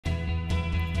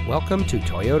Welcome to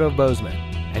Toyota of Bozeman,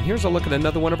 and here's a look at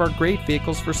another one of our great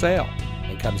vehicles for sale.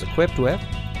 It comes equipped with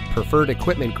Preferred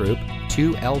Equipment Group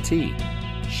 2LT,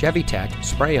 Chevy Tech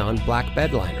Spray-On Black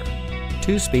Bed Liner,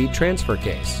 2-speed transfer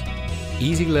case,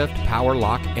 Easy Lift Power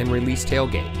Lock and Release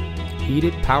Tailgate,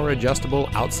 Heated Power Adjustable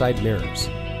Outside Mirrors,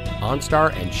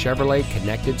 OnStar and Chevrolet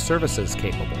Connected Services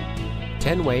capable,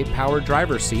 10-way power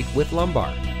driver's seat with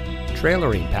lumbar,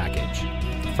 trailering package,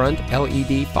 front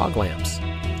LED fog lamps,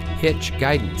 hitch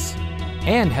guidance,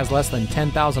 and has less than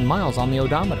 10,000 miles on the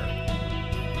odometer.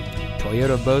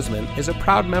 Toyota of Bozeman is a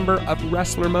proud member of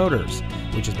Wrestler Motors,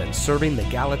 which has been serving the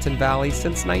Gallatin Valley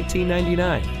since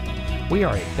 1999. We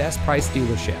are a best price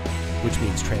dealership, which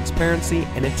means transparency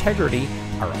and integrity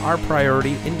are our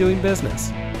priority in doing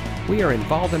business. We are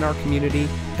involved in our community,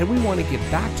 and we want to give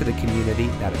back to the community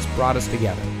that has brought us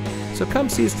together. So come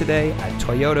see us today at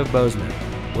Toyota of Bozeman,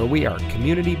 where we are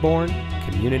community born,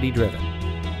 community driven.